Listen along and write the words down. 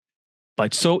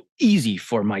but so easy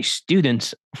for my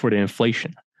students for the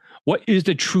inflation. What is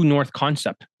the true north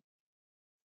concept?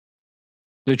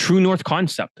 The true north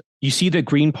concept. You see the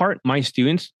green part, my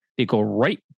students, they go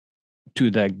right to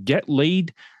the get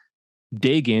laid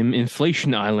day game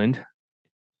inflation island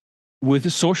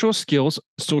with social skills,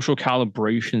 social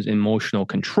calibrations, emotional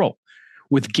control.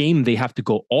 With game, they have to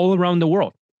go all around the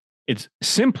world. It's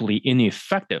simply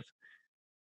ineffective.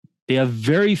 They have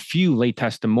very few late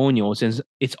testimonials, and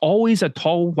it's always a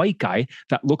tall white guy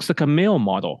that looks like a male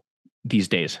model these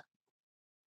days.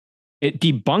 It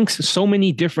debunks so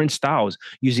many different styles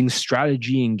using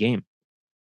strategy in game.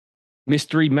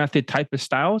 Mystery method type of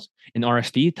styles and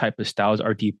RSD type of styles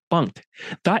are debunked.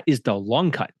 That is the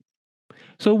long cut.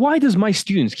 So why does my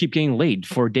students keep getting laid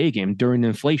for a day game during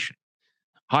inflation?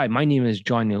 Hi, my name is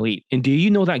John Elite, and do you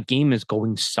know that game is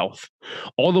going south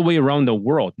all the way around the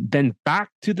world, then back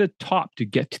to the top to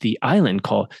get to the island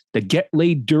called the Get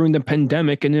Laid During the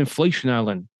Pandemic and Inflation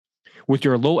Island with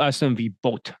your low SMV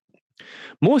boat.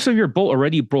 Most of your boat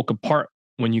already broke apart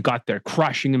when you got there,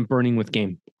 crashing and burning with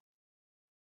game.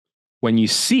 When you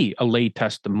see a laid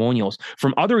testimonials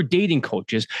from other dating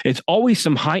coaches, it's always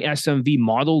some high SMV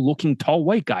model looking tall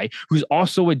white guy who's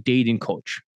also a dating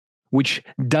coach, which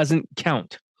doesn't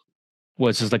count.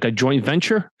 Was this like a joint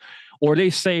venture? Or they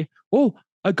say, oh,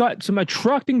 I got some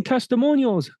attracting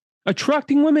testimonials,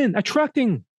 attracting women,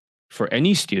 attracting. For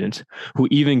any student who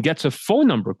even gets a phone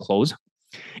number close,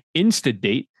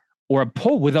 Insta-date, or a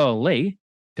poll without a lay,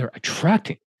 they're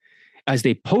attracting as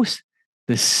they post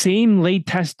the same late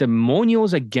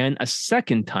testimonials again a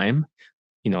second time,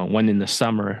 one in the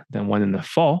summer, then one in the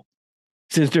fall,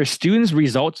 since their students'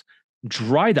 results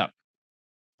dried up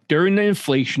during the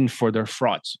inflation for their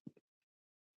frauds.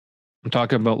 I'm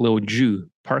talking about little Jew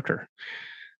Parker.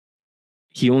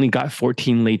 He only got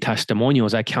 14 late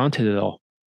testimonials. I counted it all.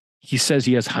 He says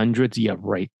he has hundreds. Yeah,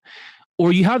 right.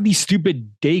 Or you have these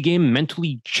stupid day game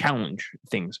mentally challenged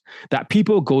things that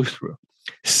people go through.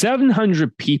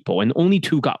 700 people and only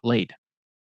 2 got laid.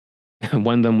 And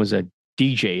one of them was a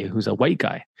DJ who's a white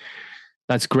guy.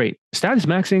 That's great. Status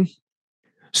maxing,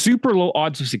 super low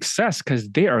odds of success because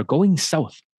they are going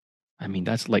south. I mean,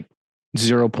 that's like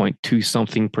 0.2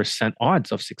 something %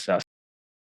 odds of success.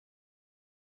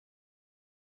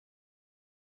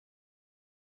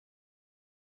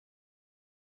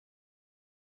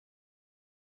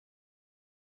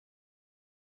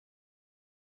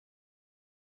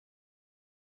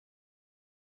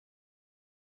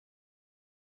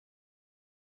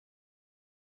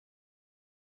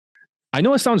 I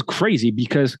know it sounds crazy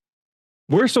because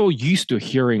we're so used to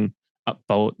hearing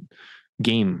about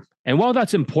game. And while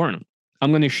that's important,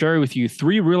 I'm going to share with you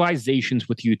 3 realizations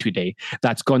with you today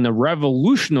that's going to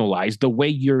revolutionize the way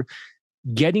you're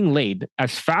getting laid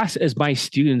as fast as my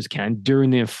students can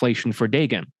during the inflation for day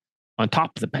game on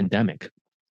top of the pandemic.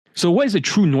 So what is the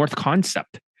true north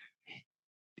concept?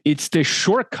 It's the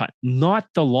shortcut, not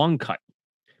the long cut.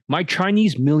 My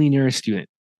Chinese millionaire student,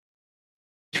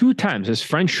 2 times his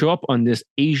friends show up on this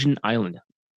Asian island.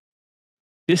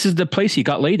 This is the place he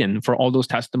got laid in for all those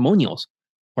testimonials,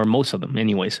 or most of them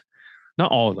anyways.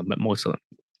 Not all of them, but most of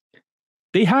them.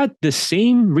 They had the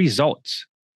same results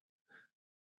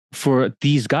for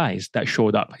these guys that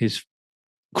showed up, his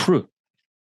crew.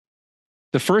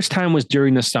 The first time was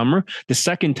during the summer. The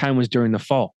second time was during the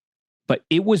fall. But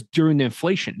it was during the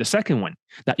inflation, the second one,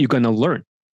 that you're going to learn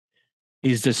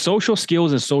is the social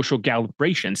skills and social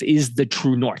calibrations is the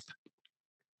true north.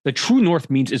 The true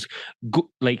north means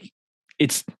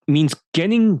it means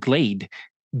getting laid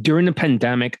during the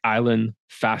pandemic island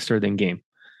faster than game.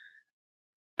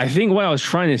 I think what I was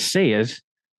trying to say is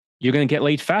you're going to get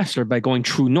laid faster by going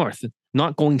true north,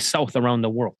 not going south around the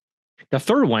world. The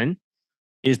third one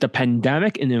is the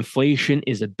pandemic and inflation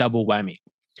is a double whammy.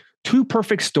 2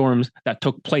 perfect storms that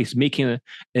took place, making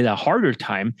it a harder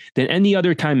time than any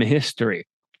other time in history.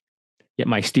 Yet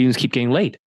my students keep getting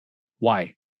laid.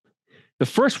 Why? The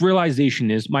first realization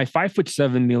is my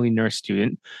 5'7" millionaire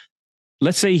student,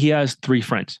 let's say he has 3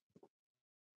 friends.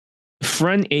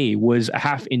 Friend A was a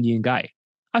half Indian guy.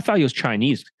 I thought he was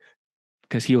Chinese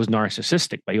because he was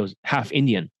narcissistic, but he was half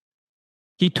Indian.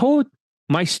 He told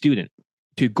my student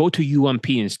to go to UMP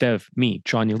instead of me,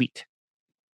 John Elite.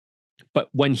 But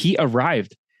when he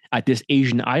arrived at this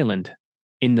Asian island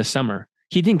in the summer,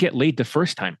 he didn't get laid the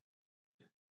first time.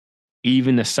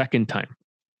 Even the second time.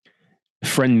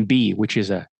 Friend B, which is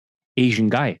a Asian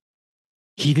guy,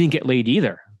 he didn't get laid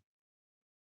either.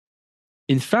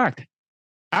 In fact,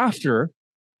 afterwards,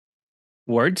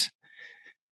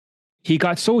 he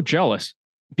got so jealous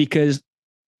because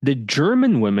the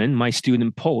German women my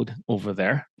student pulled over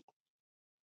there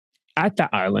at that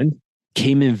island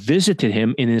came and visited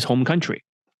him in his home country.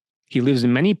 He lives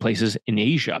in many places in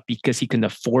Asia because he can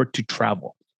afford to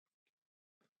travel.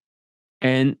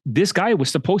 And this guy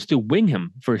was supposed to win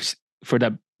him for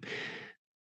the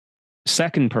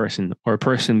second person or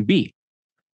person B.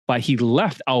 But he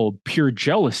left out of pure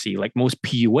jealousy, like most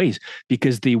PUAs,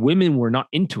 because the women were not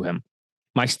into him.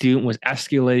 My student was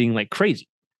escalating like crazy.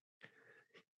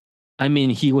 I mean,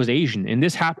 he was Asian, and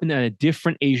this happened at a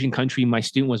different Asian country my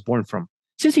student was born from,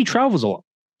 since he travels a lot.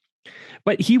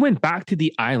 But he went back to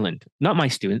the island, not my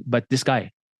student, but this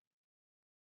guy.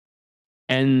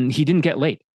 And he didn't get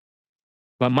laid.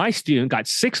 But my student got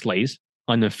 6 lays,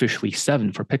 unofficially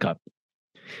 7 for pickup.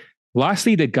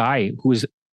 Lastly, the guy who was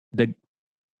the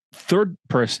third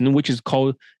person, which is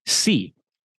called C,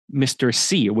 Mr.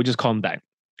 C, we'll just call him that,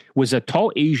 was a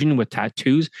tall Asian with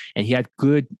tattoos, and he had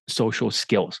good social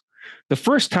skills. The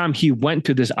first time he went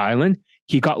to this island,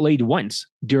 he got laid once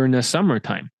during the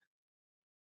summertime.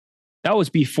 That was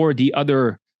before the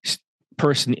other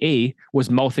person A was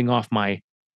mouthing off my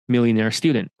millionaire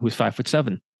student who's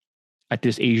 5'7" at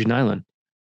this Asian island.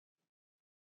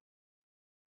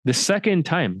 The second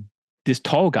time, this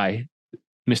tall guy,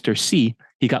 Mr. C,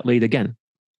 he got laid again.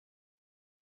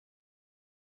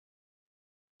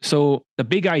 So the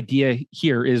big idea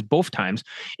here is both times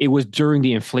it was during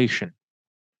the inflation,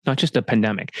 not just the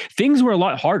pandemic. Things were a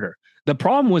lot harder. The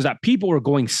problem was that people were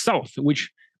going south,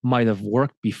 which might have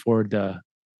worked before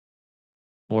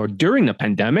or during the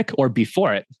pandemic or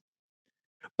before it.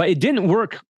 But it didn't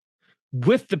work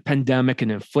with the pandemic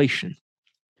and inflation.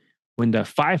 When the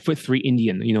 5'3"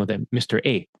 Indian, the Mr.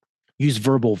 A, used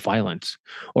verbal violence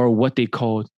or what they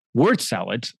call word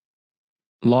salads.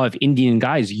 A lot of Indian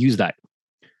guys use that.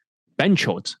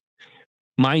 Benchodes.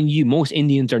 Mind you, most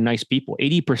Indians are nice people.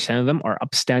 80% of them are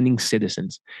upstanding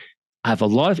citizens. I have a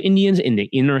lot of Indians in the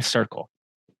inner circle.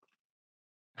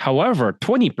 However,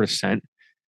 20%,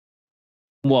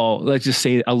 well, let's just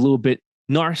say a little bit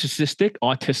narcissistic,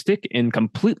 autistic, and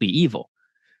completely evil.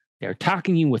 They're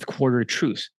attacking you with quarter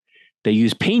truths. They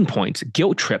use pain points,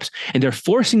 guilt trips, and they're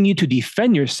forcing you to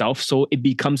defend yourself so it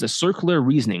becomes a circular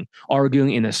reasoning,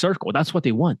 arguing in a circle. That's what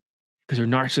they want because they're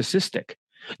narcissistic.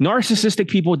 Narcissistic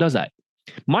people does that.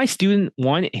 My student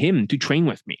wanted him to train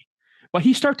with me, but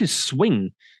he started to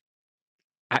swing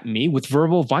at me with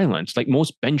verbal violence like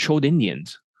most benchode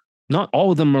Indians. Not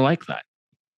all of them are like that,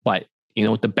 but the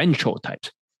benchode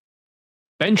types.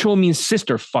 Benchode means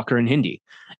sister fucker in Hindi,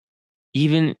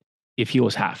 even if he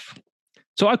was half.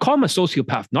 So I call him a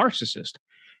sociopath narcissist.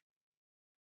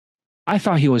 I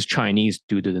thought he was Chinese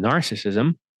due to the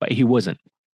narcissism, but he wasn't.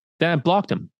 Then I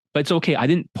blocked him. But it's okay. I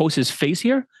didn't post his face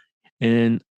here,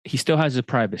 and he still has his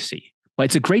privacy. But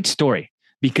it's a great story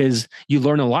because you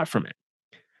learn a lot from it.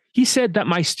 He said that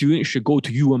my student should go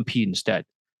to UMP instead.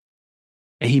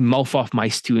 And he mouthed off my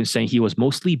student saying he was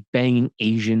mostly banging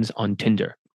Asians on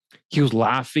Tinder. He was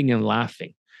laughing and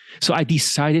laughing. So I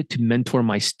decided to mentor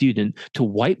my student to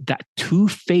wipe that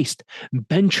two-faced,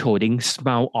 bench-holding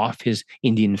smile off his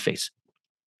Indian face.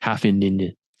 Half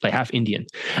Indian.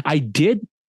 I did,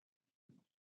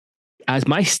 as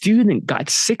my student got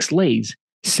 6 lays,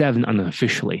 7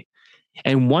 unofficially.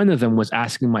 And one of them was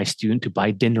asking my student to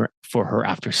buy dinner for her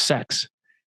after sex.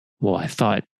 Well, I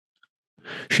thought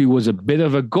she was a bit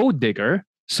of a gold digger,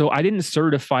 so I didn't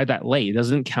certify that lay. It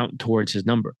doesn't count towards his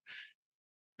number.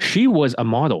 She was a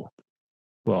model.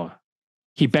 Well,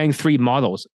 he banged 3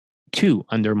 models, 2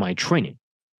 under my training.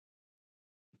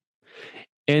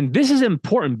 And this is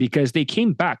important because they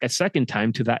came back a second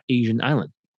time to that Asian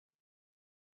island.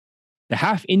 The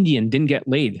half Indian didn't get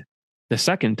laid the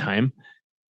second time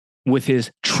with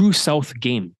his true South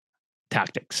game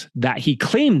tactics that he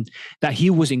claimed that he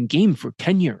was in game for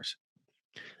 10 years.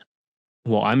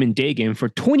 Well, I'm in day game for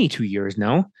 22 years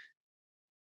now,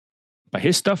 but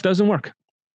his stuff doesn't work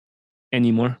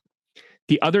anymore.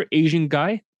 The other Asian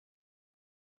guy,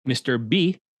 Mr.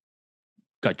 B,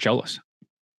 got jealous.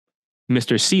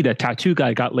 Mr. C, the tattoo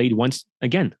guy, got laid once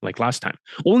again, like last time.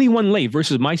 Only 1 lay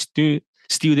versus my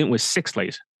student with 6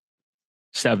 lays.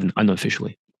 7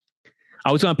 unofficially.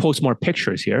 I was going to post more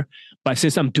pictures here, but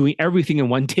since I'm doing everything in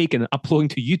one take and uploading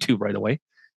to YouTube right away,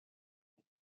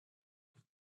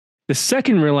 the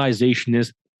second realization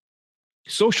is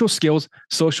social skills,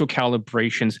 social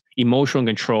calibrations, emotional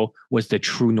control was the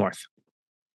true north.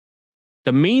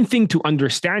 The main thing to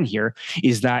understand here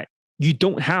is that you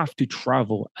don't have to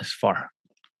travel as far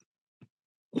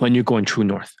when you're going true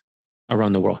north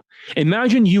around the world.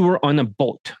 Imagine you were on a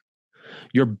boat.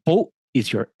 Your boat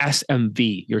is your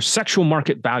SMV, your sexual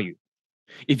market value.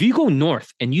 If you go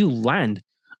north and you land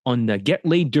on the get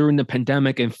laid during the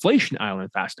pandemic inflation island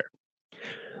faster,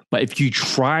 But if you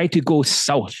try to go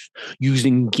south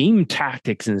using game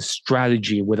tactics and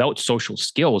strategy without social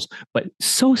skills, but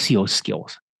socio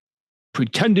skills,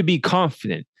 pretend to be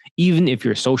confident, even if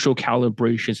your social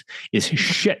calibrations is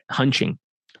shit hunching,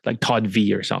 like Todd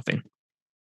V or something,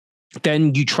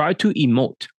 then you try to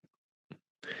emote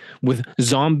with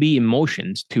zombie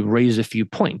emotions to raise a few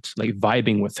points, like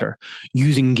vibing with her,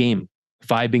 using game,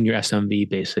 vibing your SMV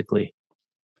basically.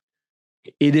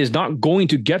 It is not going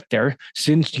to get there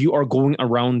since you are going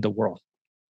around the world,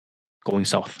 going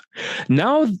south.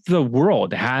 Now the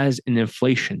world has an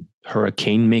inflation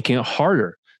hurricane making it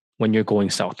harder when you're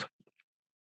going south.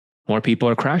 More people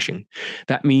are crashing.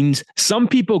 That means some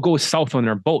people go south on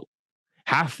their boat,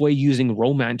 halfway using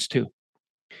romance too.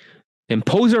 Then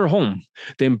pulls her home,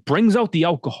 then brings out the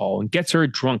alcohol and gets her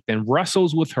drunk, then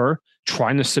wrestles with her,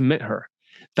 trying to submit her.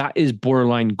 That is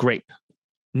borderline grape.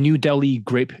 New Delhi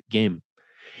grape game.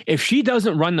 If she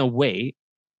doesn't run away,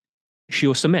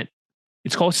 she'll submit.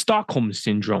 It's called Stockholm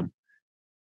syndrome.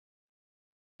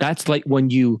 That's like when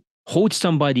you hold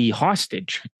somebody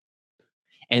hostage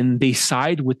and they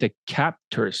side with the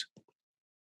captors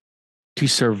to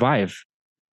survive.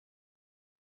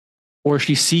 Or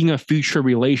she's seeing a future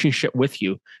relationship with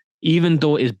you, even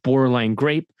though it's borderline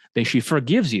grape, then she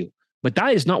forgives you. But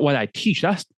that is not what I teach.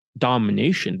 That's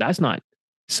domination. That's not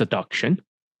seduction.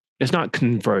 It's not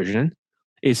conversion.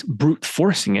 It's brute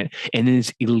forcing it, and it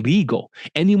is illegal.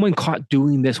 Anyone caught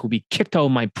doing this will be kicked out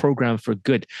of my program for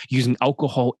good, using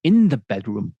alcohol in the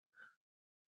bedroom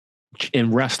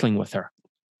and wrestling with her.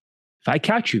 If I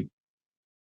catch you,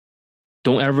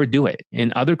 don't ever do it.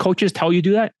 And other coaches tell you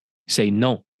do that, say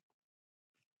no.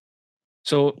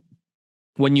 So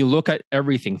when you look at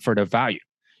everything for the value,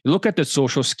 you look at the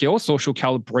social skills, social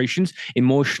calibrations,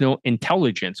 emotional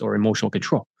intelligence or emotional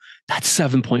control. That's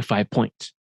 7.5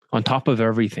 points on top of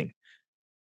everything.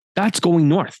 That's going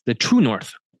north, the true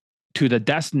north, to the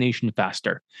destination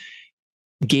faster.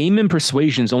 Game and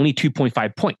persuasion is only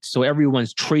 2.5 points. So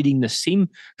everyone's trading the same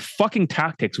fucking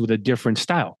tactics with a different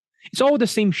style. It's all the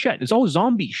same shit. It's all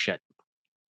zombie shit.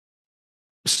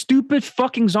 Stupid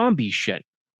fucking zombie shit.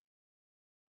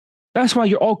 That's why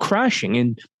you're all crashing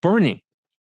and burning.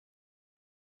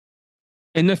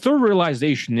 And the third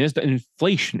realization is that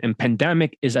inflation and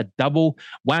pandemic is a double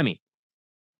whammy.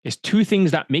 It's two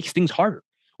things that makes things harder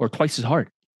or twice as hard.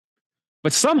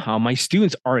 But somehow my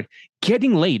students are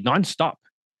getting laid nonstop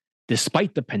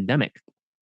despite the pandemic,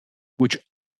 which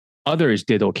others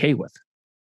did okay with,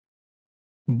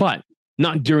 but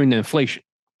not during the inflation.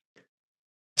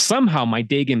 Somehow my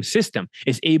day game system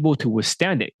is able to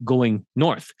withstand it going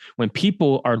north when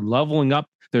people are leveling up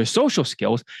their social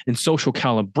skills and social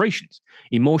calibrations,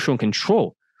 emotional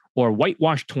control, or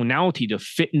whitewash tonality to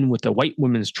fit in with the white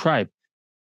women's tribe,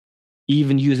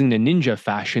 even using the ninja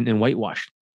fashion and whitewash.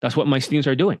 That's what my students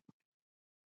are doing.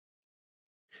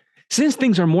 Since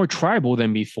things are more tribal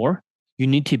than before, you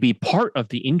need to be part of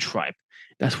the in-tribe.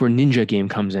 That's where ninja game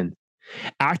comes in.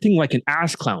 Acting like an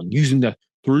ass clown, using the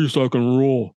 3-second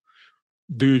rule,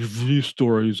 DHV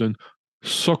stories, and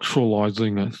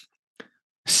sexualizing it.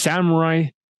 Samurai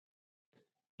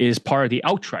is part of the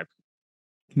out-tribe.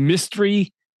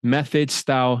 Mystery method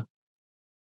style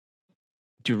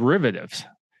derivatives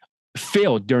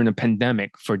failed during the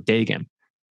pandemic for day game.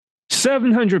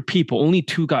 700 people, only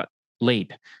 2 got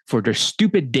laid for their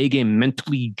stupid day game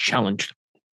mentally challenged.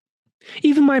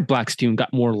 Even my black student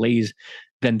got more lays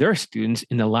than their students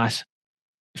in the last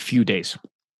few days.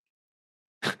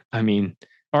 I mean,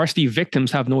 RSD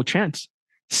victims have no chance.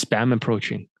 Spam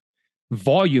approaching.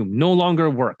 Volume no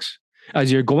longer works.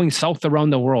 As you're going south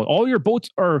around the world, all your boats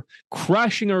are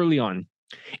crashing early on.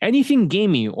 Anything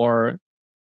gamey or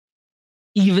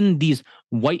even these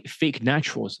white fake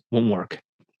naturals won't work.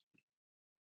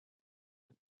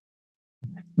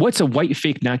 What's a white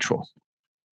fake natural?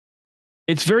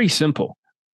 It's very simple.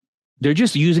 They're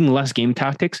just using less game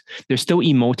tactics. They're still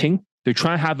emoting. They're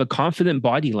trying to have a confident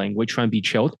body language, trying to be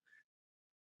chilled,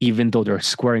 even though they're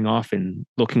squaring off and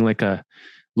looking like a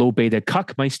low beta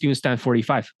cuck. My students stand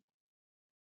 45.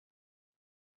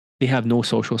 They have no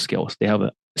social skills. They have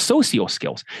socio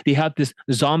skills. They have this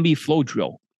zombie flow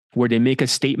drill where they make a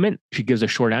statement. She gives a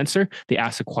short answer. They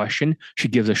ask a question. She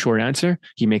gives a short answer.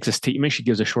 He makes a statement. She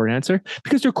gives a short answer.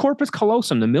 Because their corpus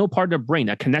callosum, the middle part of the brain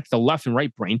that connects the left and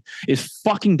right brain, is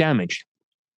fucking damaged.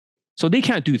 So they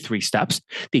can't do 3 steps.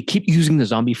 They keep using the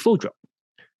zombie flow drill.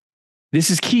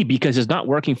 This is key because it's not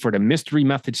working for the mystery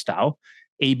method style.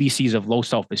 ABCs of low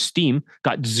self-esteem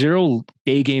got 0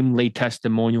 day game late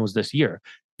testimonials this year,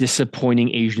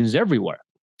 disappointing Asians everywhere.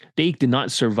 They did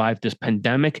not survive this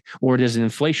pandemic or this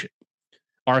inflation.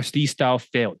 RSD style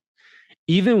failed.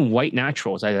 even white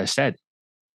naturals, as I said.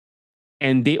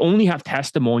 And they only have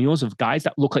testimonials of guys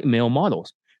that look like male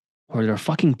models, or they're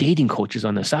fucking dating coaches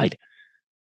on the side.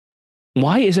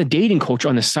 Why is a dating coach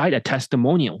on the side a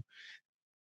testimonial?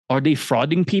 Are they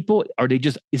frauding people?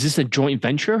 Is this a joint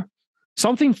venture?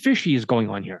 Something fishy is going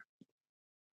on here.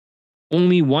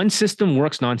 Only one system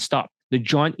works nonstop, the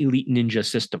John Elite Ninja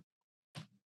system.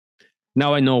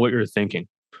 Now I know what you're thinking,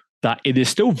 that it is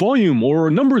still volume or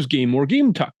a numbers game or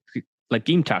game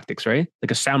tactics, right?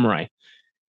 Like a samurai.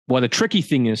 Well, the tricky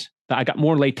thing is that I got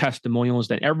more late testimonials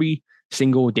than every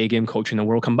single day game coach in the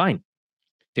world combined.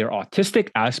 They're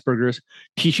autistic Asperger's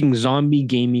teaching zombie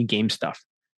gamey game stuff.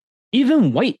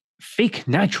 Even white fake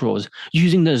naturals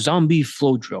using the zombie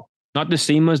flow drill. Not the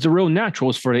same as the real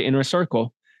naturals for the inner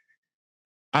circle.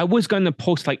 I was going to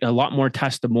post like a lot more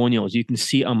testimonials. You can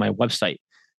see on my website.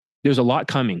 There's a lot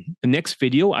coming. The next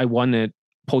video, I want to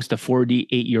post a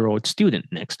 48-year-old student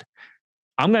next.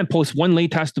 I'm going to post one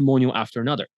late testimonial after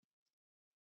another.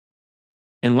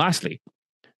 And lastly,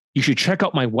 you should check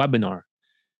out my webinar.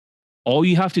 All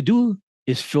you have to do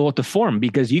is fill out the form,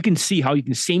 because you can see how you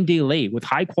can same day lay with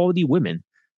high quality women,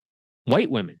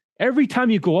 white women, every time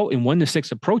you go out in 1 to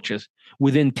 6 approaches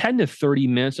within 10 to 30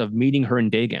 minutes of meeting her in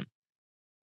day game.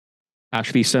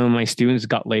 Actually, some of my students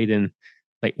got laid in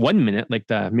like 1 minute, like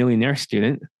the millionaire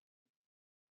student.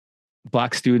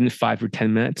 Black student, 5 or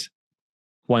 10 minutes,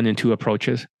 1 and 2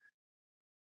 approaches.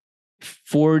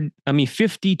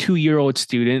 52-year-old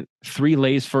student, 3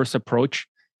 lays first approach.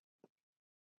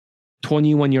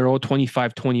 21-year-old,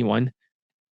 25, 21.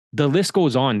 The list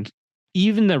goes on.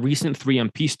 Even the recent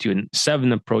 3MP student,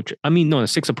 7 approach.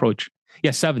 6 approach.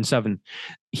 Yeah, 7.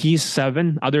 He's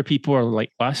 7. Other people are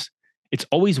like less. It's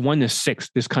always 1 to 6,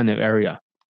 this kind of area.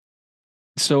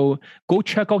 So go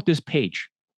check out this page.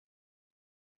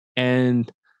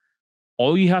 And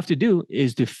all you have to do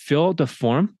is to fill out the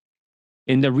form.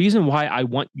 And the reason why I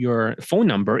want your phone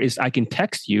number is I can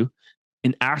text you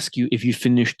and ask you if you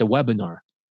finished the webinar.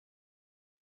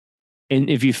 And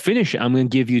if you finish it, I'm going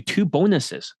to give you 2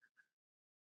 bonuses.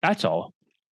 That's all.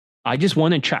 I just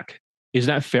want to check. Is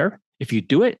that fair? If you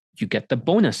do it, you get the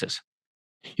bonuses.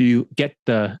 You get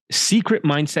the secret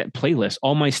mindset playlist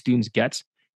all my students get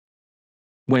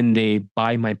when they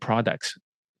buy my products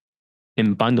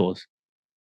in bundles.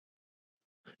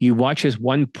 You watch this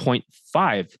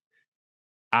 1.5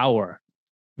 hour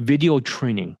video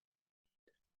training.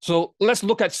 So let's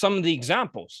look at some of the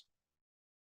examples.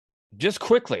 Just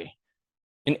quickly.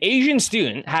 An Asian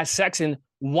student has sex in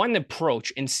 1 approach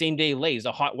in same day lays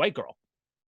a hot white girl.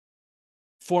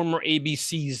 Former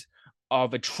ABCs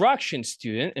of attraction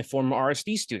student and former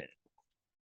RSD student.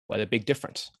 What a big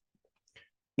difference.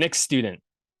 Next student.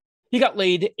 He got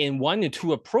laid in 1 to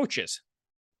 2 approaches.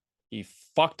 He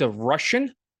fucked a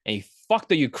Russian and he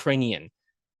fucked a Ukrainian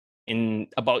in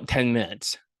about 10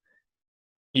 minutes.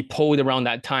 He pulled around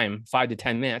that time, 5 to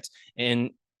 10 minutes. And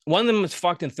one of them was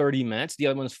fucked in 30 minutes. The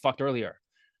other one was fucked earlier.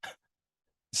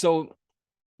 So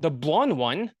the blonde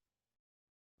one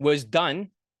was done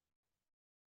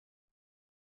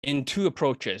in 2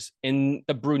 approaches. And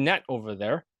the brunette over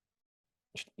there,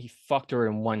 he fucked her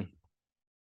in 1.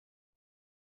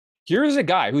 Here's a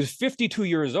guy who's 52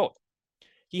 years old.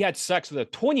 He had sex with a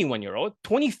 21-year-old,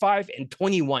 25 and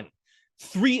 21.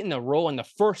 3 in a row on the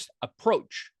first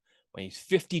approach when he's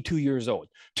 52 years old.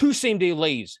 2 same-day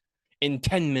lays in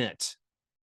 10 minutes.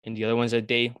 And the other one's a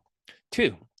day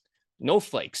 2. No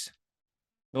flakes.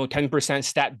 No 10%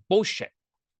 stat bullshit.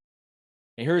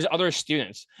 And here's other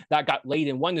students that got laid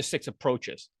in 1 to 6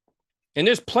 approaches. And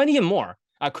there's plenty of more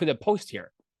I could have posted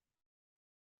here.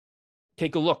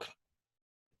 Take a look.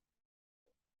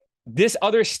 This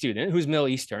other student, who's Middle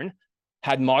Eastern,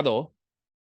 had model.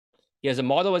 He has a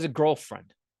model as a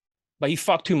girlfriend, but he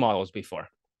fucked 2 models before.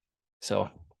 So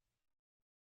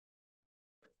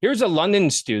here's a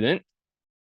London student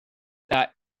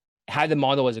that had the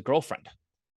model as a girlfriend.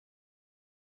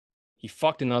 He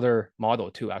fucked another model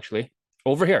too, actually,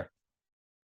 over here.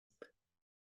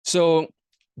 So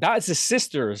that's the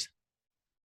sisters.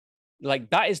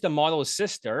 Like, that is the model's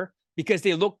sister because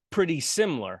they look pretty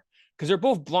similar. Because they're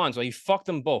both blondes, so he fucked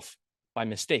them both by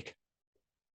mistake.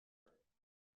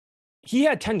 He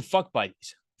had 10 fuck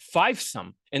buddies, 5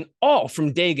 some, and all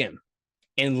from Dagenham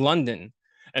in London.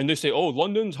 And they say, oh,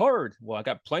 London's hard. Well, I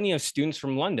got plenty of students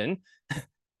from London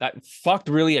that fucked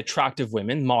really attractive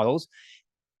women, models,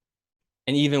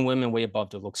 and even women way above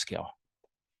the look scale.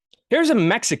 Here's a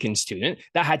Mexican student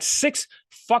that had 6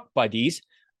 fuck buddies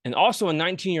and also a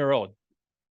 19-year-old,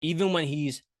 even when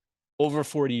he's over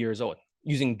 40 years old,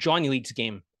 using John Elite's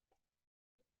game.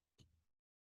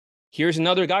 Here's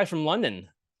another guy from London,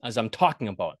 as I'm talking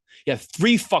about. You have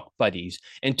 3 fuck buddies,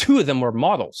 and 2 of them were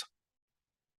models.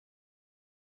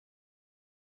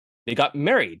 They got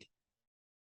married.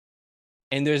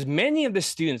 And there's many of the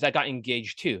students that got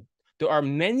engaged too. There are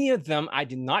many of them I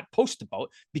did not post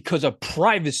about because of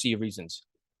privacy reasons,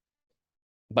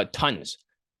 but tons.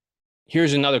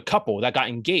 Here's another couple that got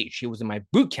engaged. He was in my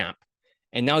boot camp,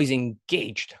 and now he's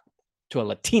engaged to a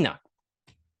Latina.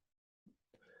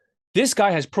 This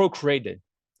guy has procreated,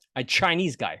 a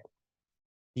Chinese guy.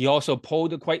 He also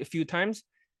polled quite a few times,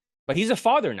 but he's a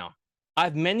father now. I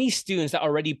have many students that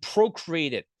already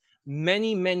procreated,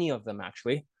 many of them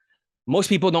actually. Most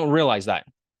people don't realize that.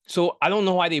 So I don't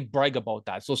know why they brag about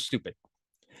that. It's so stupid.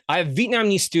 I have a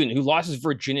Vietnamese student who lost his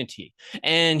virginity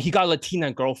and he got a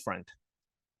Latina girlfriend.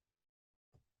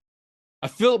 A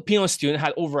Filipino student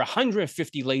had over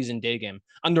 150 lays in day game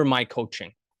under my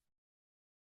coaching.